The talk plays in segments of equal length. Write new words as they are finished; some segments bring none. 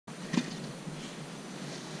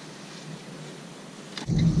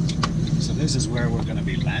this is where we're going to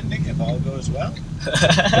be landing if all goes well.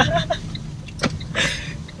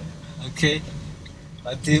 Okay.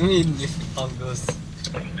 What do you mean if all goes?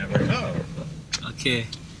 You never know. Okay.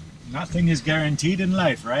 Nothing is guaranteed in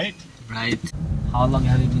life, right? Right. How long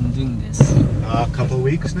have you been doing this? A couple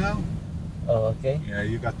weeks now. Oh, okay. Yeah,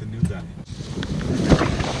 you got the new guy.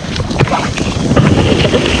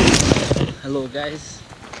 Hello guys.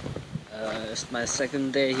 It's my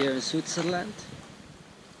second day here in Switzerland.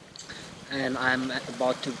 And I'm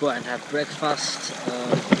about to go and have breakfast.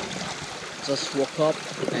 Just woke up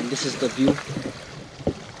and this is the view.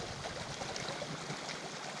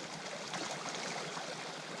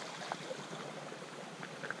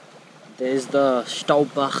 There's the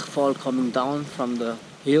Staubach fall coming down from the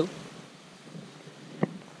hill.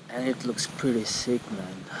 And it looks pretty sick,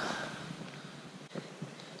 man.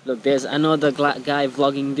 Look, there's another guy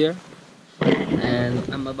vlogging there. And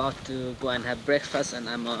I'm about to go and have breakfast, and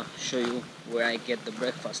I'm gonna show you where I get the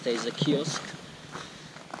breakfast. There's a kiosk.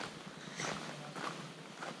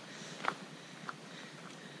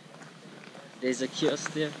 There's a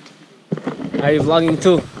kiosk there. Are you vlogging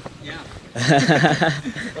too? Yeah.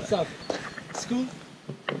 What's up? School?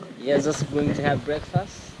 Yeah, just going to have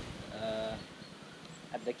breakfast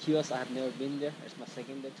at the kiosk. I have never been there. It's my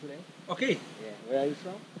second day today. Okay. Yeah. Where are you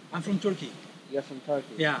from? I'm from Turkey. You're from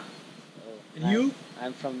Turkey. Yeah. Oh, And you?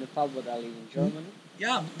 I'm from Nepal, but I live in Germany.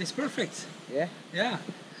 Yeah, that's perfect. Yeah. Yeah.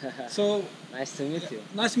 So Nice to meet you.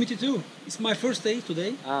 nice to meet you too. It's my first day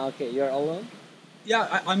today. Ah, okay. You're alone?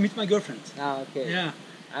 Yeah, I'm with my girlfriend. Ah, okay. Yeah.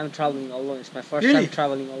 I'm traveling alone. It's my first Really? time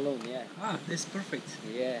traveling alone. Yeah. Ah, that's perfect.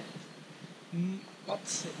 Yeah. But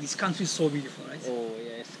this country is so beautiful, right? Oh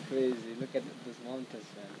yeah, it's crazy. Look at those mountains,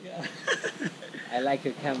 man. Yeah. I like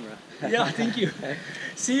your camera. Yeah, thank you.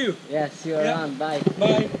 See you. Yeah, see you Yeah. around. Bye.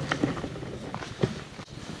 Bye.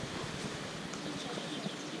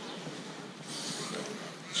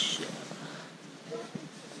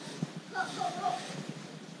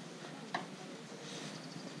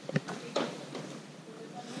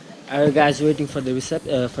 Are you guys waiting for the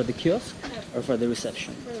for the kiosk or for the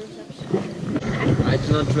reception? I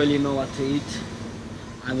do not really know what to eat.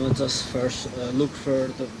 I will just first look for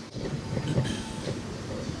the.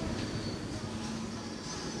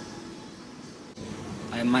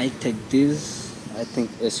 I might take this. I think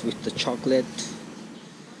it's with the chocolate.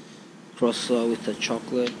 Croissant with the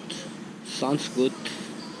chocolate. Sounds good.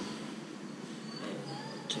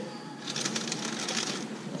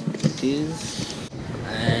 This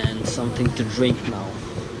and something to drink now.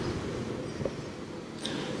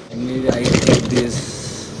 And maybe I take this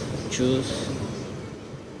juice.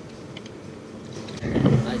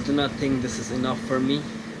 I do not think this is enough for me,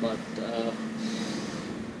 but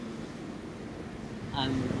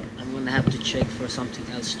I'm gonna have to check for something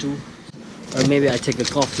else too, or maybe I take a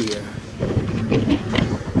coffee here.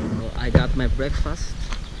 So I got my breakfast.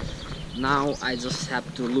 Now I just have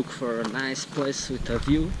to look for a nice place with a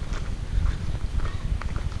view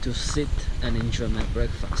to sit and enjoy my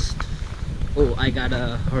breakfast. Oh, I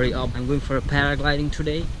gotta hurry up. I'm going for a paragliding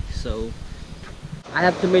today, so I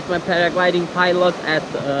have to meet my paragliding pilot at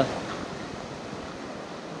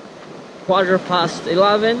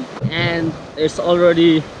 11:15, and it's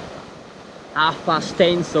already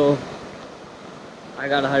 10:30, so I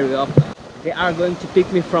gotta hurry up. They are going to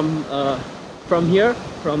pick me from here,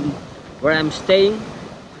 from where I'm staying,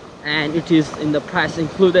 and it is in the price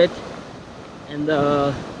included, and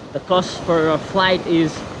the cost for a flight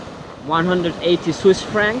is 180 Swiss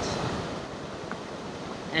francs,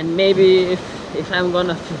 and maybe if I'm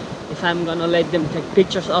gonna let them take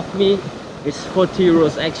pictures of me, it's 40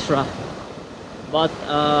 euros extra, but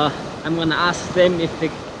I'm gonna ask them if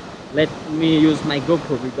they let me use my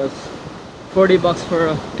GoPro, because 40 bucks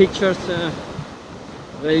for pictures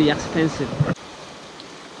very expensive.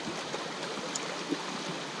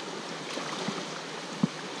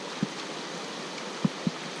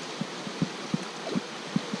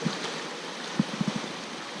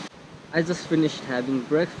 I just finished having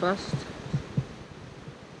breakfast,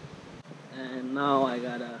 and now I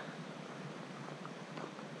gotta.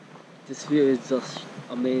 This view is just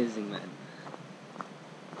amazing, man.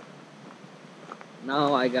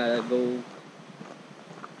 Now I gotta go.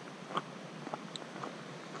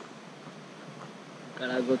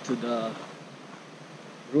 Gotta go to the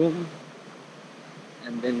room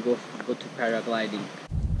and then go to paragliding.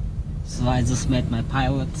 So I just met my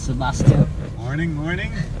pilot, Sebastian. Morning,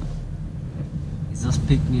 morning. He just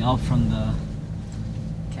picked me up from the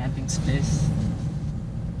camping space.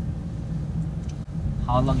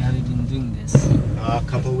 How long have you been doing this? A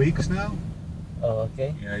couple weeks now. Oh,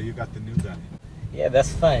 okay. Yeah, you got the new guy. Yeah,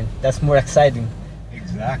 that's fine. That's more exciting.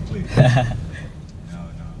 Exactly. No,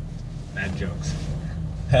 bad jokes.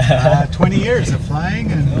 20 years of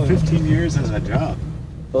flying and 15 years as a job.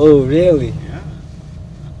 Oh, really? Yeah.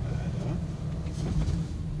 Not bad, huh?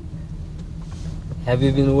 Have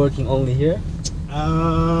you been working only here?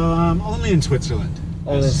 Only in Switzerland.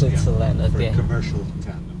 Only in Switzerland, yeah, okay. For commercial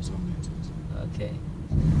tandems, only in Switzerland. Okay.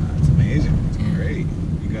 It's amazing. It's great.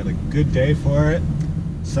 You got a good day for it.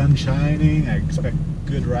 Sun shining. I expect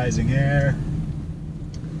good rising air.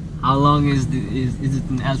 How long is it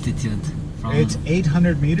in altitude? From... It's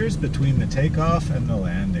 800 meters between the takeoff and the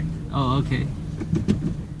landing. Oh, okay.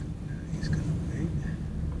 He's gonna wait.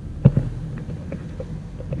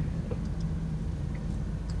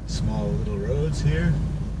 Small little roads here.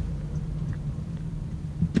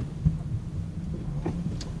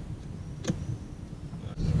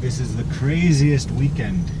 This is the craziest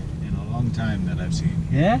weekend in a long time that I've seen.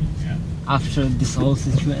 Yeah? Yeah. After this whole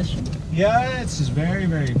situation? Yeah, it's just very,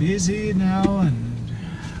 very busy now, and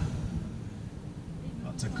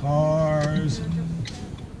lots of cars, and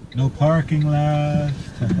no parking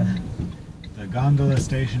left. And the gondola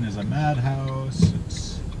station is a madhouse.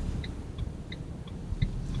 It's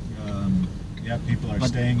yeah, people are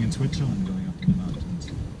staying in Switzerland, going up in the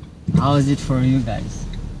mountains. How is it for you guys?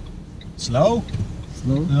 Slow.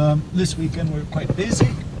 Slow? This weekend we're quite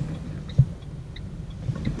busy,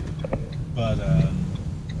 but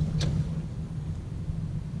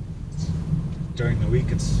during the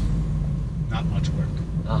week it's not much work.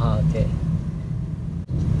 Okay.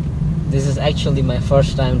 This is actually my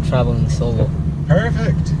first time traveling solo.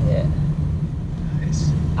 Perfect. Yeah. Nice.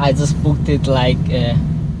 I just booked it like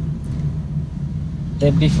day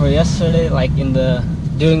before yesterday, like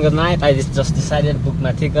during the night. I just decided to book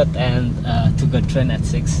my ticket and took a train at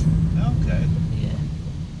 6. Okay. Yeah.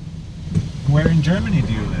 Where in Germany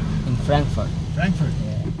do you live? In Frankfurt. Frankfurt.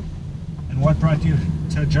 Yeah. And what brought you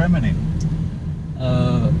to Germany?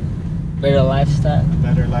 Better lifestyle. A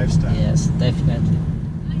better lifestyle. Yes, definitely.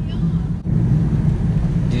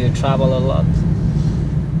 Do you travel a lot?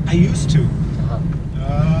 I used to.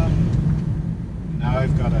 Uh-huh. Now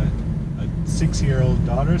I've got a 6-year-old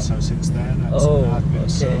daughter, so since then it's not been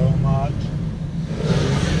so much.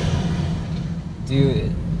 Do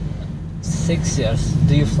you 6 years?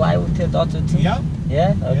 Do you fly with your daughter too? Yeah.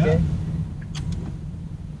 Yeah. Okay.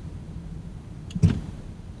 Yeah.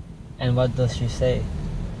 And what does she say?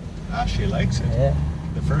 She likes it. Yeah.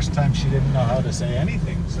 The first time she didn't know how to say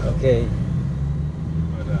anything, so. Okay.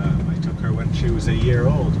 But I took her when she was a year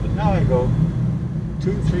old. But now I go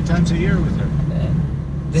 2-3 times a year with her. Yeah.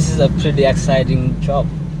 This is a pretty exciting job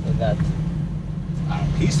with that.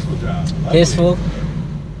 Peaceful job. Lovely. Peaceful.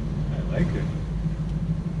 I like it.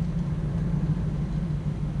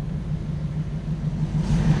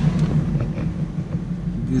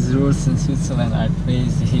 These roads in Switzerland are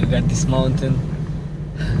crazy. You got this mountain.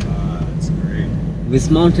 That's great. Which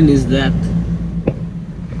mountain is that?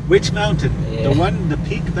 Which mountain? Yeah. The one, the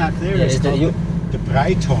peak back there is called the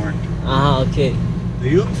Breithorn. Okay. The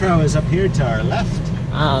Jungfrau is up here to our left,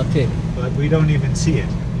 Okay. but we don't even see it.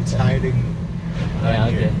 It's hiding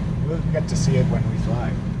behind here. Okay. We'll get to see it when we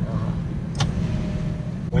fly.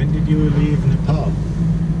 When did you leave Nepal?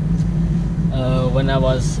 When I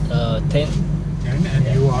was 10. 10, and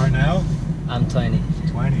you are now? I'm 20.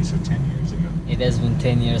 20, so 10 years ago. It has been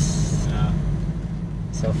 10 years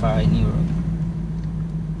so far in Europe.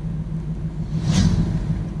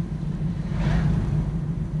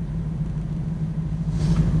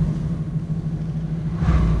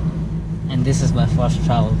 And this is my first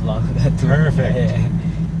travel vlog. Perfect. Yeah.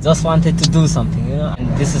 Just wanted to do something, you know.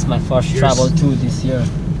 And this is my first travel too this year.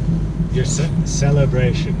 Your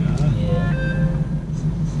celebration, huh? Yeah.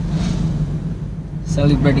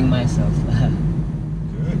 Celebrating myself.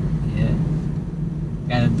 Good. Yeah.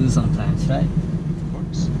 Gotta do sometimes, right? Of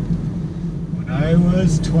course. When I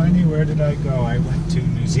was 20, where did I go? I went to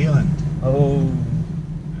New Zealand. Oh.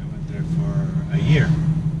 I went there for a year.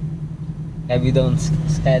 Have you done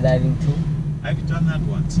skydiving too? I've done that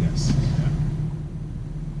once, yes. Yeah.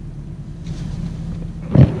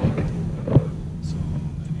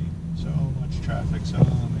 So much traffic, so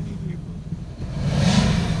many people.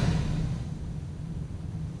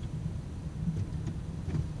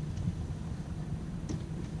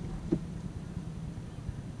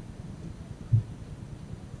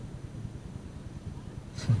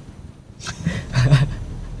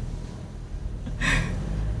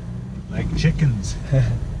 Like chickens.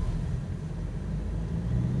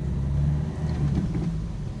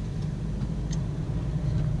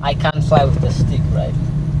 I can't fly with the stick, right?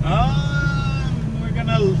 We're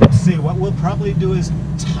gonna see. What we'll probably do is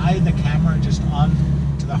tie the camera just on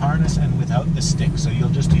to the harness and without the stick, so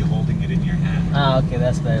you'll just be holding it in your hand. Ah, okay,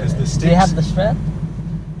 that's better. 'Cause the Do you have sticks- the strap?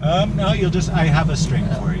 No, you'll just. I have a string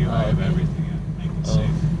for you. Oh, I have okay. everything. Make it Oh, safe.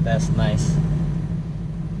 that's nice.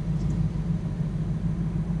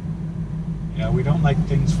 Yeah, we don't like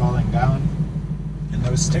things falling down, and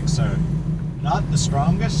those sticks are not the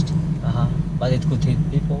strongest. But it could hit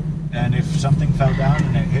people. And if something fell down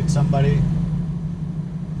and it hit somebody,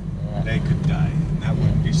 Yeah. they could die. And that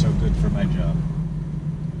wouldn't be so good for my job.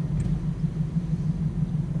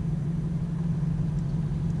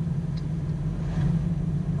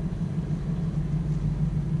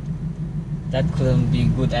 That couldn't be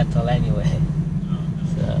good at all anyway.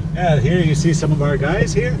 So, Yeah, here you see some of our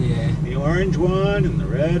guys here. yeah. The orange one and the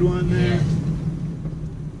red one there.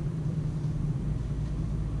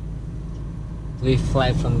 Do we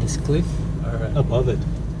fly from this cliff? Or Above it.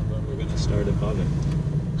 We're going to start above it.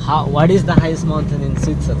 what is the highest mountain in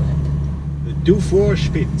Switzerland? The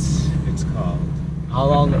Dufourspitz, it's called.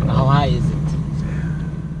 How high is it?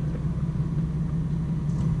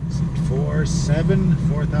 Is it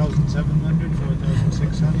 4,700,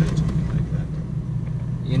 4,600, something like that.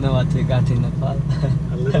 You know what we got in Nepal?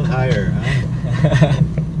 A little higher, huh?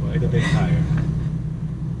 Quite a bit higher.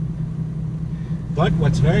 But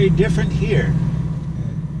what's very different here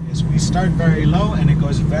is we start very low and it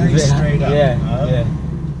goes very straight up. Yeah, huh? yeah.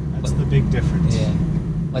 That's the big difference. Yeah.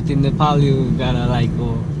 But in Nepal you gotta like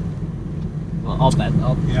go up and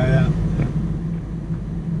up. Yeah.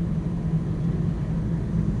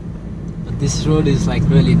 But this road is like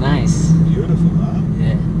really nice. Beautiful, huh?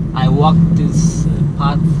 Yeah. I walked this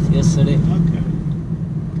path yesterday. Okay.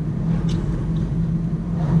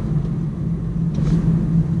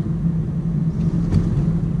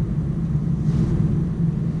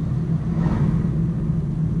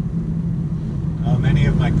 Many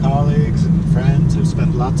of my colleagues and friends have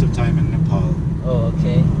spent lots of time in Nepal. Oh,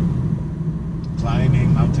 okay.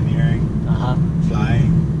 Climbing, mountaineering,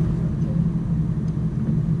 flying.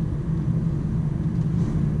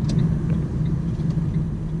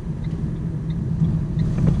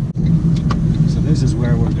 So this is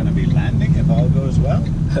where we're going to be landing if all goes well.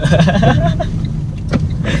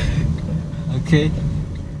 Okay.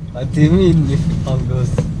 What do you mean if it all goes?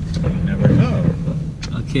 You never know.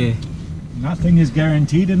 Okay. Nothing is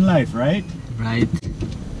guaranteed in life, right? Right.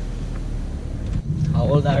 How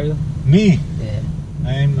old are you? Me, Yeah.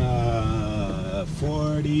 I'm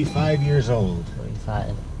 45 years old.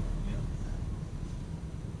 45.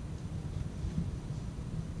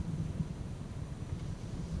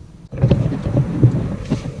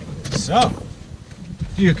 So,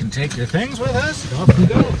 you can take your things with us. Off we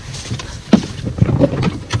go.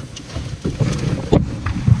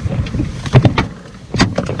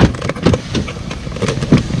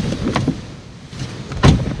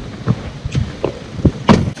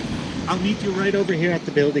 I'll meet you right over here at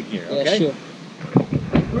the building here, okay? Yeah,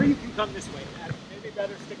 sure. Or you can come this way. Maybe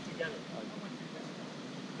better stick together.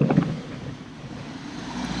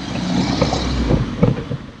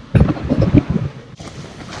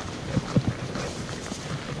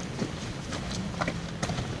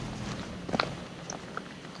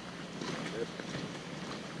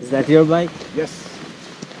 Is that your bike? Yes,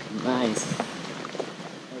 Nice.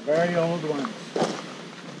 a very old one.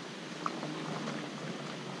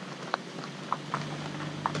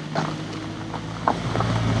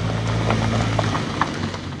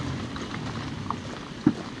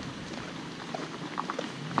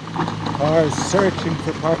 Cars searching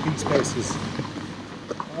for parking spaces.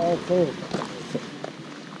 All full.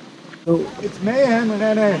 So it's mayhem and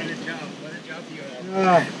then What a job you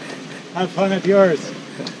have. have fun at yours.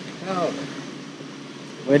 Oh,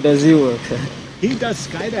 Where does he work? he does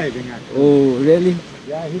skydiving actually. Oh, really?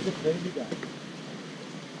 Yeah, he's a crazy guy.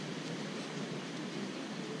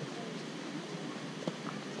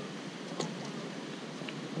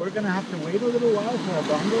 We're gonna have to wait a little while for a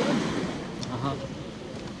gondola.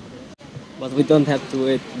 But we don't have to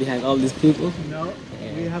wait behind all these people. No,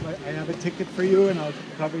 Yeah. I have a ticket for you, and I'll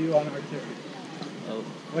cover you on our ticket. Oh,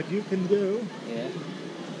 What you can do yeah.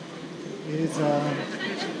 is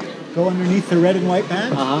go underneath the red and white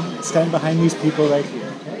band. Stand behind these people right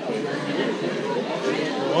here. Okay?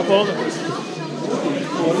 Walk all of us.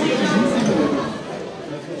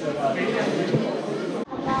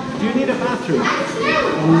 Do you need a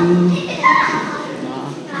bathroom?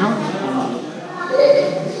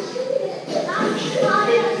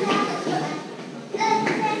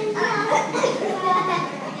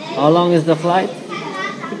 How long is the flight?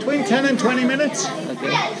 Between 10 and 20 minutes.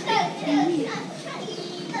 Okay.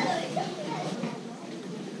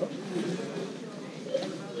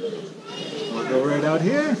 We'll go right out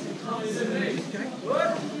here.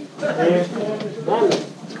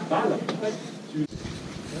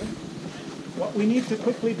 What we need to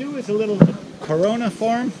quickly do is a little Corona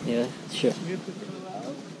form. Yeah, sure. We have to fill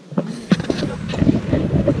out.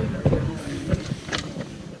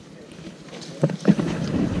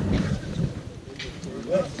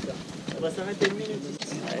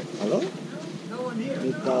 Hello?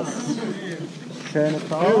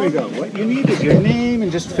 There we go. What you need is your name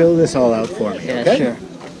and just fill this all out for me. Yeah, Okay? sure.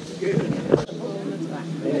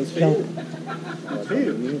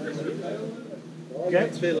 Okay.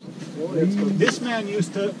 This man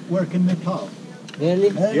used to work in Nepal. Really?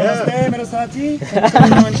 Yeah.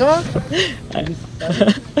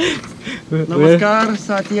 नमस्कार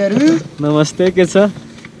साथीहरु नमस्ते, के छ?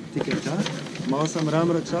 ठिकै छ मौसम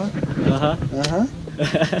राम्रो छ अहा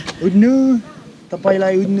उड्नु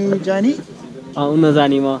तपाईलाई उड्नु जानी उड्न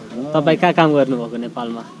जानी म। तपाई कहाँ काम गर्नु भएको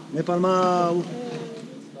नेपालमा? नेपालमा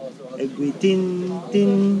एक दुई तीन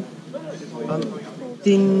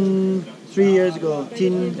 3 years ago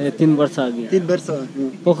 3 वर्ष अघि 3 वर्ष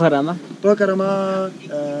पोखरामा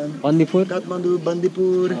बन्दीपुर काठमाडौँ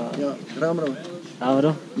बन्दीपुर राम्रो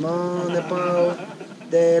हाम्रो म नेपाल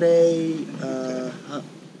धेरै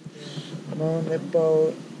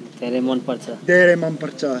धेरै मन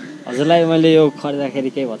पर्छ। हजुरलाई मैले यो गर्दाखेरि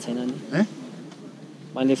केही भएको छैन नि?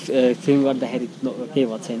 मैले फिल्म गर्दाखेरि केही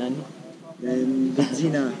भएको छैन नि?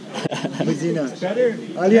 बुझिना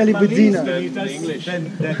अलिअलि बुझिना English than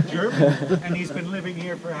German, and he's been living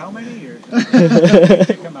here for how many years?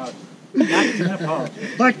 Check him out.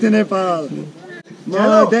 Back to Nepal. म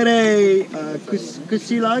धेरै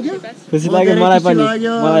खुसी लाग्यो मलाई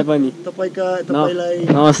पनि तपाईलाई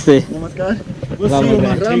नमस्ते नमस्कार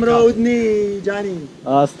राम्रो उड्ने जानी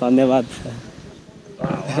हस् धन्यवाद।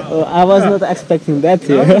 I was not expecting that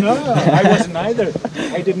here. No, I wasn't either.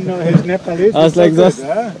 I didn't know his Nepalese. I was like so this.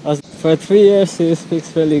 good, For 3 years he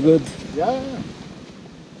speaks really good. Yeah.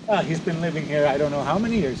 He's been living here I don't know how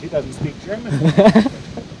many years. He doesn't speak German.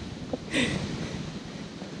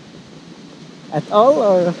 At all,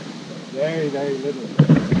 or? Very, very little.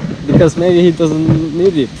 Because maybe he doesn't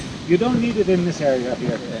need it. You don't need it in this area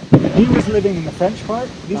here. He was living in the French part.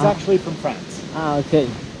 He's actually from France. Okay.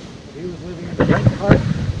 He was living in the French part.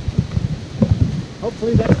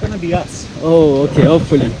 Hopefully that's going to be us. Oh, okay,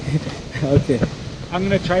 hopefully. Okay. I'm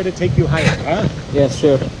going to try to take you higher, huh? Yeah,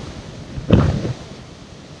 sure.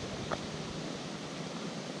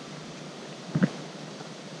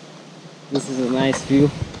 This is a nice view.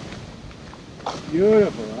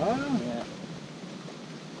 Beautiful, huh? Yeah.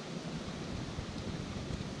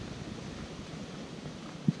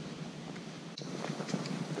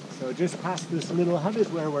 So just past this little hut is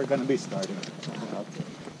where we're going to be starting.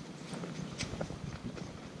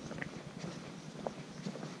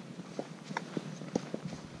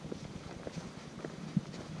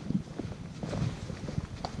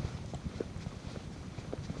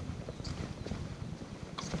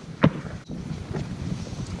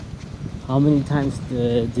 How many times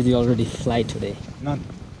did you already fly today? None.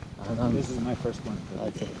 None. This is my first one.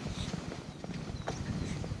 Okay.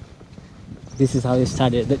 This is how you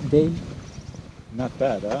started the day? Not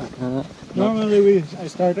bad, huh? Normally I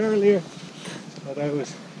start earlier, but I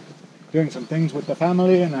was doing some things with the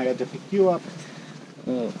family and I had to pick you up.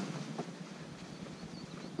 Oh.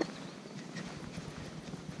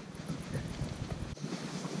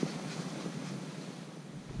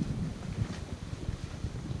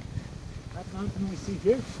 That mountain we see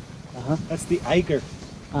here, that's the Eiger.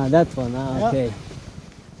 That one, okay.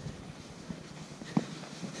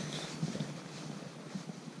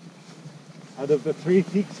 Out of the 3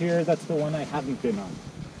 peaks here, that's the one I haven't been on.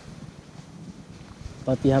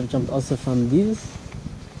 But you have jumped also from these?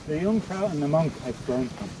 The Jungfrau and the Monk I've flown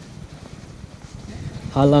from.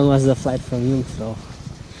 How long was the flight from Jungfrau?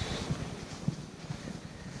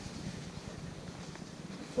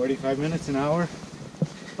 45 minutes, an hour.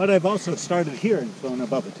 But I've also started here and flown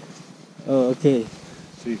above it. Oh, okay.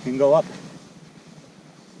 So you can go up. If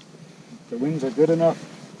the winds are good enough,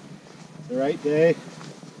 the right day,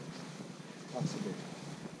 possible.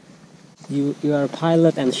 You are a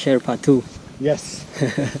pilot and Sherpa too. Yes.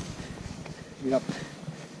 Yep.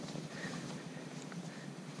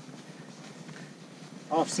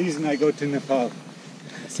 Off season I go to Nepal.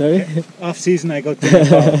 Sorry? Off season I go to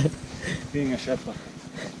Nepal. Being a Sherpa.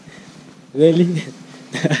 Really?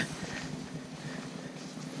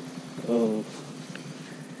 Oh.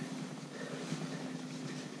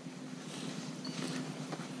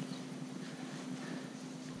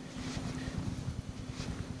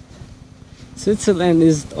 Switzerland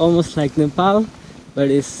is almost like Nepal,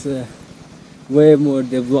 but it's way more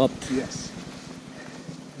developed. Yes.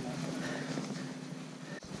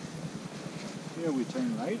 Here we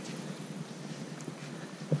turn right.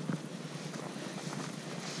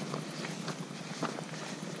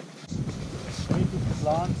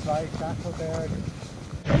 Plan 2 Stachelberg.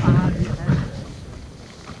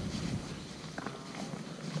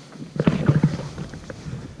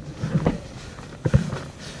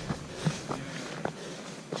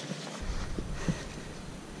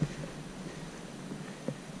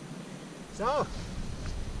 So,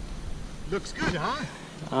 looks good, huh?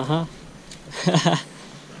 Uh-huh.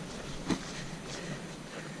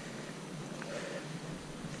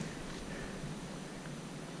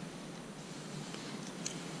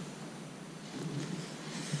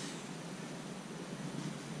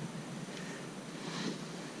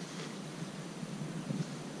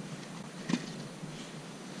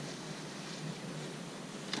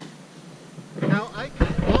 Now I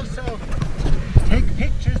can also take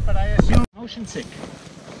pictures, but I assume motion sick.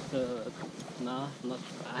 No, not.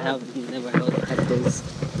 I have never had those.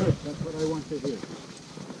 Good, that's what I want to hear.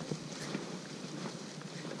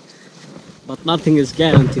 But nothing is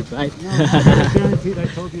guaranteed, right? No, I'm guaranteed. I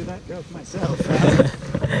told you that joke myself.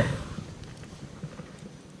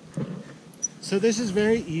 So this is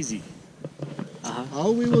very easy.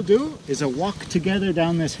 All we will do is a walk together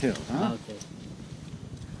down this hill. Huh? Okay.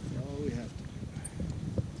 All we have to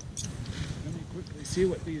do. Let me quickly see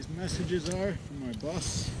what these messages are from our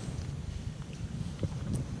boss.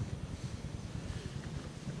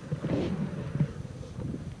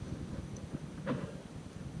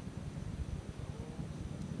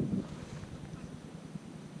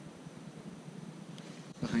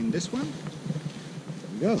 Behind this one.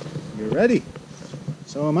 There we go. You're ready.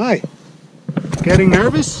 So am I. Getting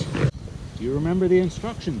nervous? Do you remember the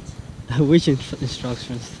instructions? Which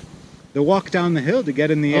instructions? The walk down the hill to get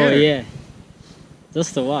in the air. Oh yeah.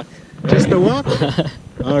 Just the walk. Just the walk?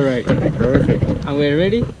 All right. Perfect. Are we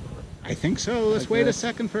ready? I think so. Let's wait a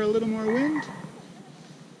second for a little more wind.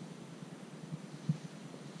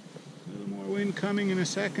 A little more wind coming in a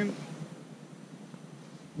second.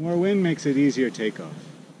 More wind makes it easier takeoff.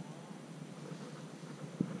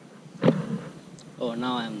 Oh,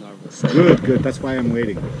 now I'm nervous. Good, good. That's why I'm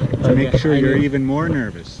waiting. To make sure you're even more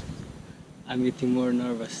nervous. I'm getting more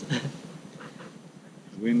nervous.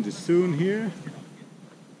 Wind is soon here.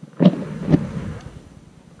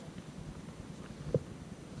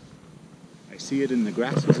 I see it in the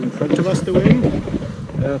grasses in front of us, the wind.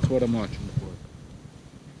 That's what I'm watching for.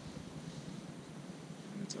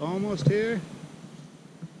 It's almost here.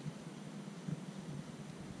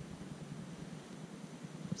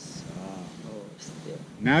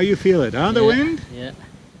 Now you feel it, huh, the wind? Yeah.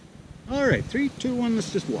 All right, 3, 2, 1,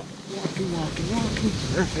 let's just walk. Walking, walking, walking.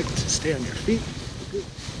 Perfect. Stay on your feet. Good.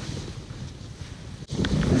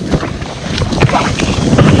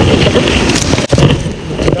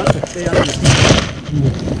 Stay on your feet.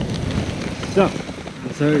 So.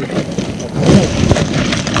 Sorry.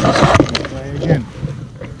 Try again.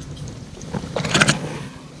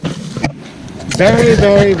 Very,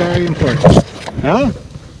 very, very important. Huh?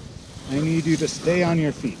 I need you to stay on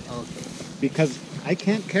your feet. Okay. Because I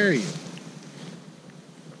can't carry you.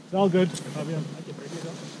 It's all good.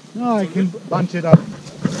 No, I can bunch it up.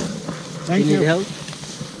 Thank you. You need help?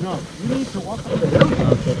 No, you need to walk up the hill.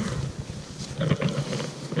 Okay.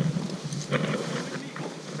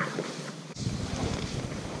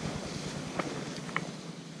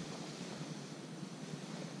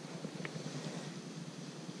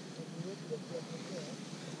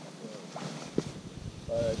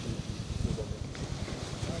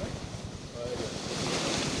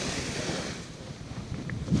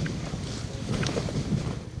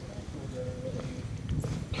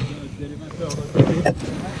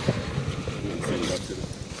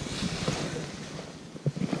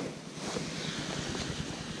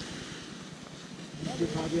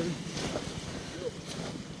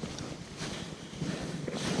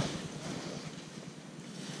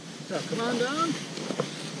 So, come on down.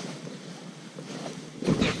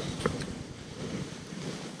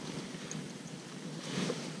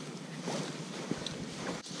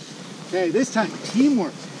 Okay, this time,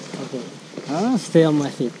 teamwork. Okay. Huh? Stay on my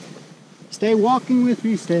feet. Stay walking with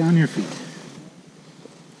me, stay on your feet.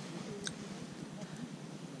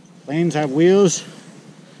 Planes have wheels,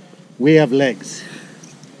 we have legs.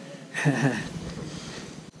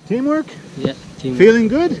 Teamwork? Yeah. Teamwork. Feeling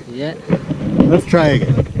good? Yeah. Let's try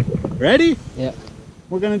again. Ready? Yeah.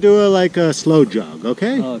 We're gonna do a slow jog,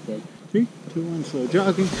 okay? Okay. 3, 2, 1, slow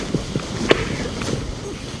jogging.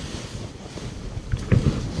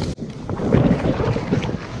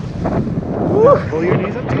 Pull your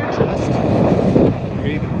knees up to your chest. There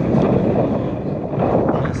you go.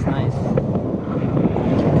 That's nice.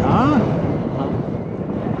 Huh?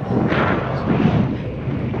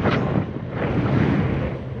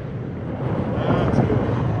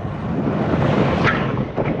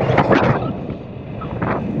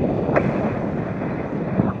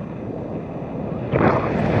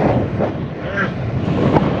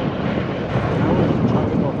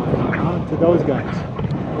 those guys.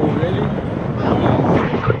 Oh, really?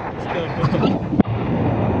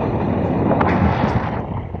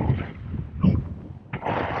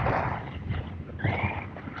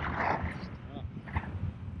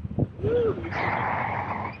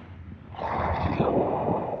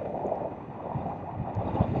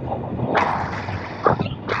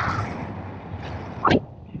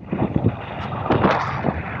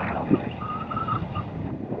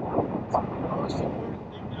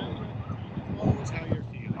 How you're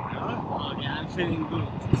feeling, huh? Oh, yeah, I'm feeling good.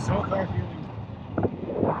 So far feeling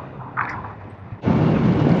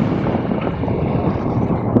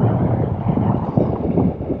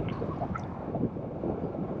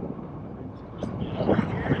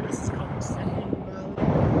good. This is called the second valley.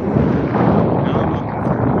 Now I'm looking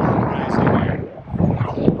for more rising here.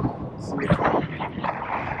 See if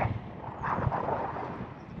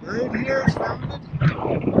right here is founded.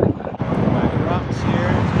 By the rocks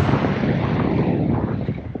here.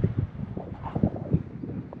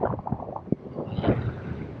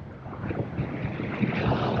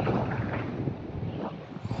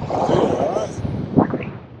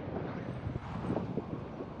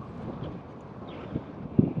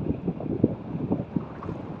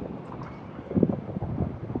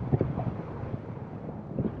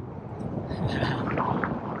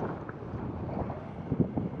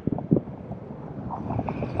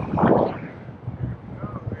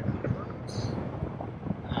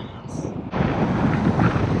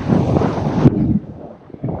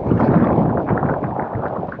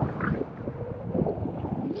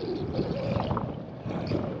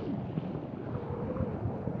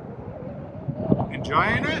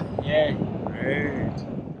 Enjoying it? Yeah, Great.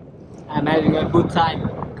 I'm having a good time.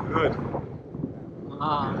 Good.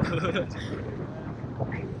 Ah.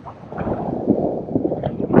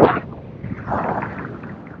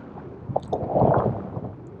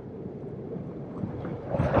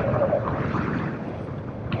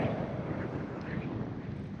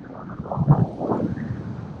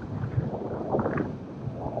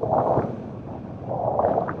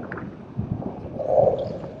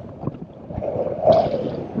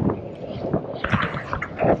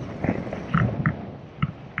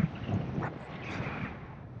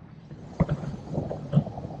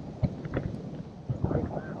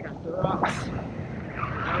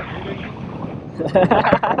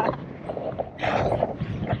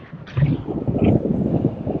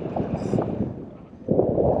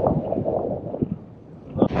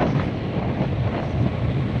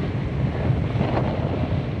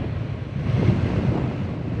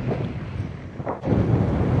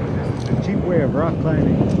 The cheap way of rock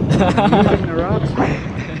climbing. Using the rocks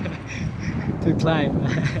to To climb.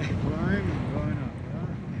 climb and going up.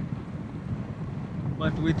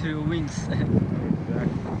 But with your wings. Exactly.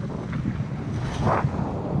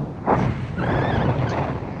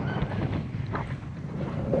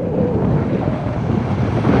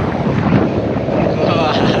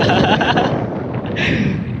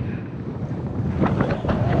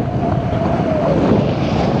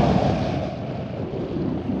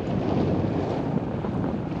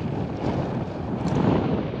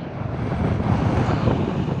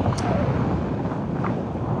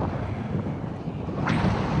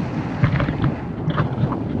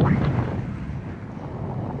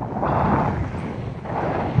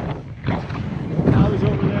 Cows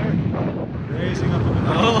over there, grazing up in the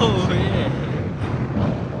mountains. Oh, yeah.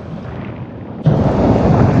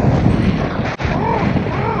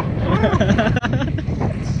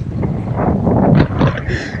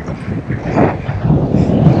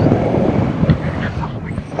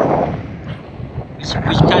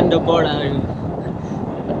 Which kind of bird are you?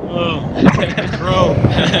 Oh, crow.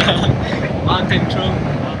 Mountain crow.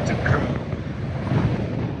 Mountain crow.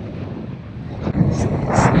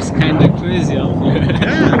 It's kind of crazy up here.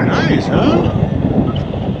 Yeah, nice, huh?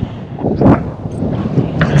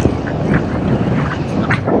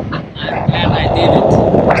 I'm glad I did it.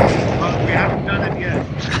 Well, we haven't done it yet.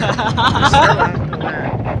 We still have to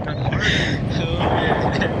land.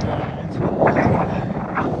 We've done part of it.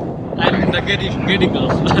 I'm in the getting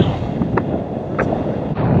off.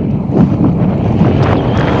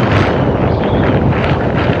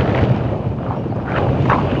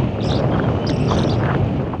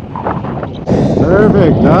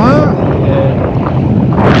 Perfect, huh?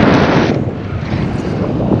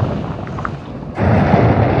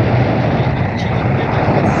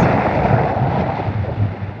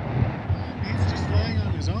 He's just flying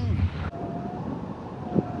on his own.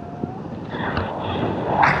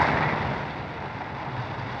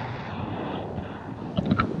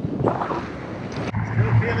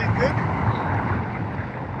 Still feeling good?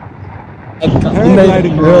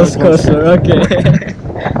 paragliding roller coaster. Okay.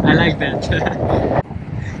 I like that.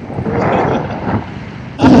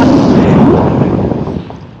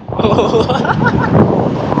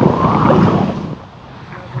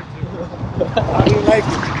 How do you like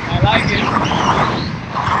it? I like it.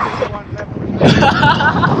 Yeah,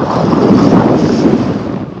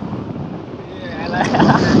 I like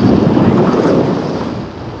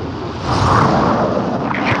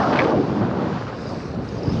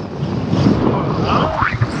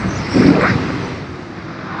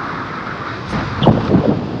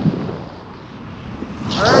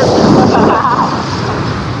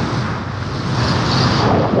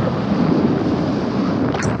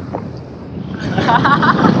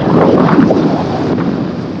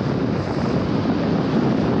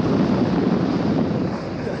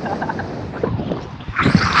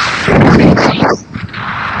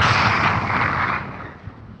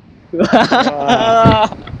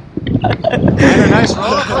And a nice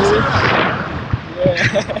roller coaster.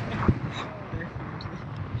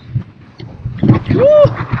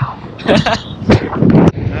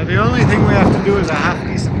 Now the only thing we have to do is a half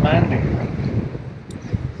decent landing.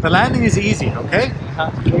 The landing is easy, okay?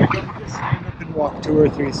 We're going to just stand up and walk 2 or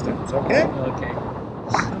 3 steps, okay? Okay.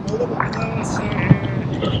 Come a little closer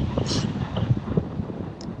here.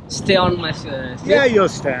 Stay on my seat. Yeah, you'll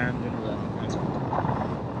stand.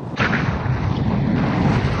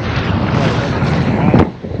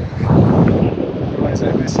 Otherwise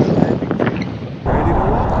I miss your landing. Ready to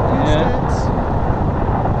walk a few steps?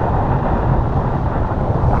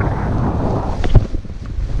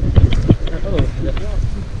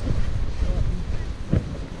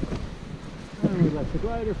 We let the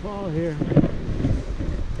glider fall here.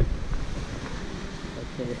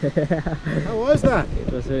 How was that?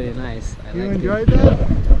 It was really nice. I You liked enjoyed that?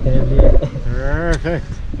 it. Perfect.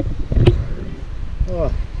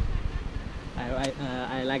 Oh,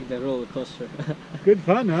 I like the roller coaster. good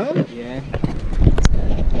fun, huh? Yeah.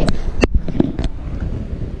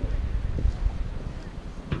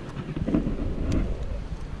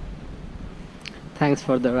 Thanks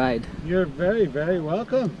for the ride. You're very, very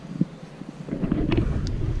welcome.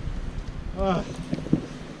 Oh.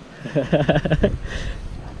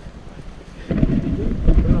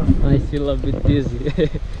 I feel a bit dizzy.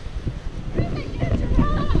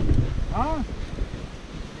 Huh?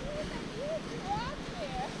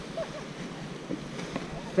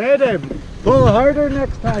 Better pull harder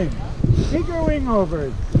next time. Bigger wing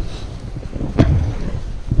overs.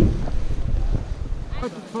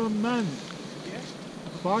 From man.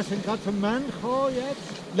 Sparsen got from man. Oh yes.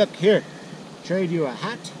 Look here. Trade you a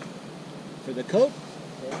hat for the coat.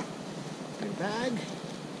 Your bag.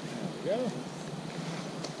 There we go.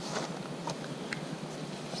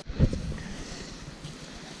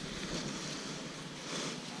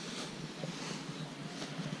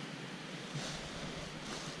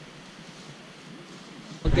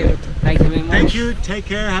 Okay, thank you very much. Thank you. Take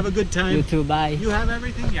care. Have a good time. You too, bye. You have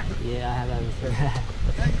everything? Yeah. Yeah, I have everything.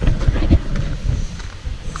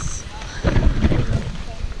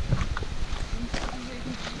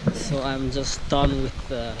 So I'm just done with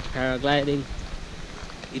paragliding.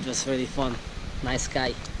 It was really fun. Nice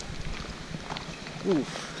sky. Oof.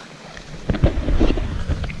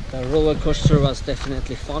 The roller coaster was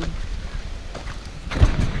definitely fun.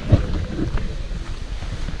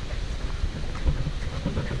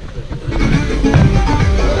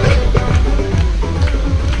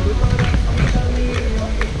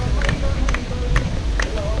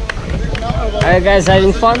 Are you guys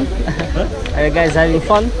having fun? Are you guys having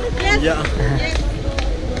fun? Yeah.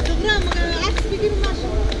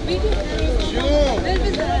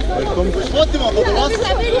 Welcome.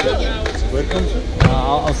 Welcome.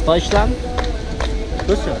 Aus Deutschland?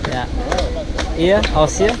 Deutschland? Ja. Ihr?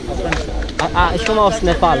 Aus hier? Ich komme aus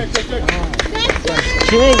Nepal.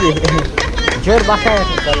 Chimigi. Jor Bakar.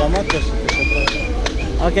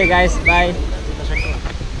 Okay guys, bye.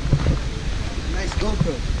 Nice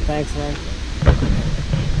GoPro. Thanks man.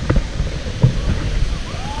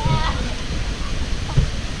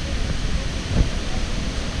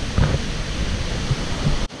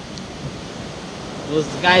 Those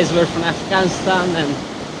guys were from Afghanistan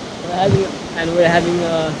and we're having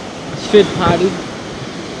a street party.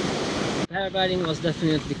 Paragliding was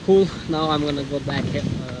definitely cool. Now I'm gonna go back, head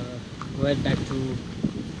back to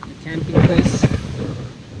the camping place.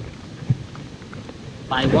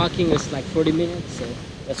 By walking it's like 40 minutes, so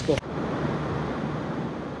let's go.